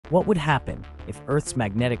What would happen if Earth's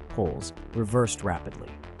magnetic poles reversed rapidly?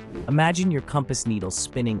 Imagine your compass needle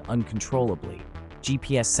spinning uncontrollably,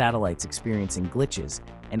 GPS satellites experiencing glitches,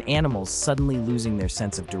 and animals suddenly losing their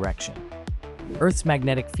sense of direction. Earth's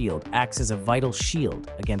magnetic field acts as a vital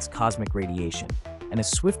shield against cosmic radiation, and a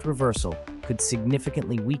swift reversal could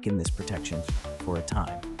significantly weaken this protection for a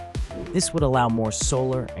time. This would allow more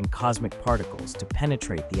solar and cosmic particles to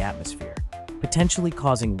penetrate the atmosphere, potentially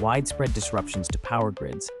causing widespread disruptions to power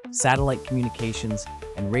grids, satellite communications,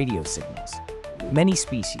 and radio signals. Many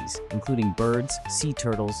species, including birds, sea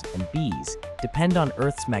turtles, and bees, depend on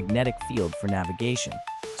Earth's magnetic field for navigation,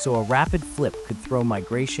 so a rapid flip could throw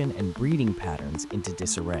migration and breeding patterns into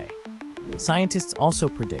disarray. Scientists also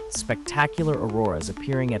predict spectacular auroras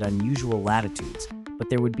appearing at unusual latitudes, but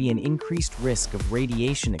there would be an increased risk of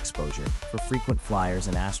radiation exposure for frequent flyers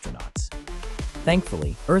and astronauts.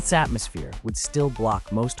 Thankfully, Earth's atmosphere would still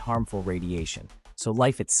block most harmful radiation, so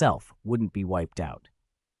life itself wouldn't be wiped out.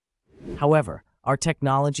 However, our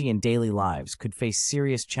technology and daily lives could face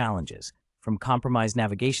serious challenges, from compromised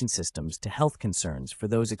navigation systems to health concerns for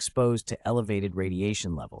those exposed to elevated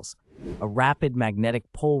radiation levels. A rapid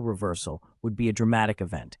magnetic pole reversal would be a dramatic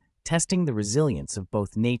event, testing the resilience of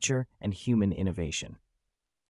both nature and human innovation.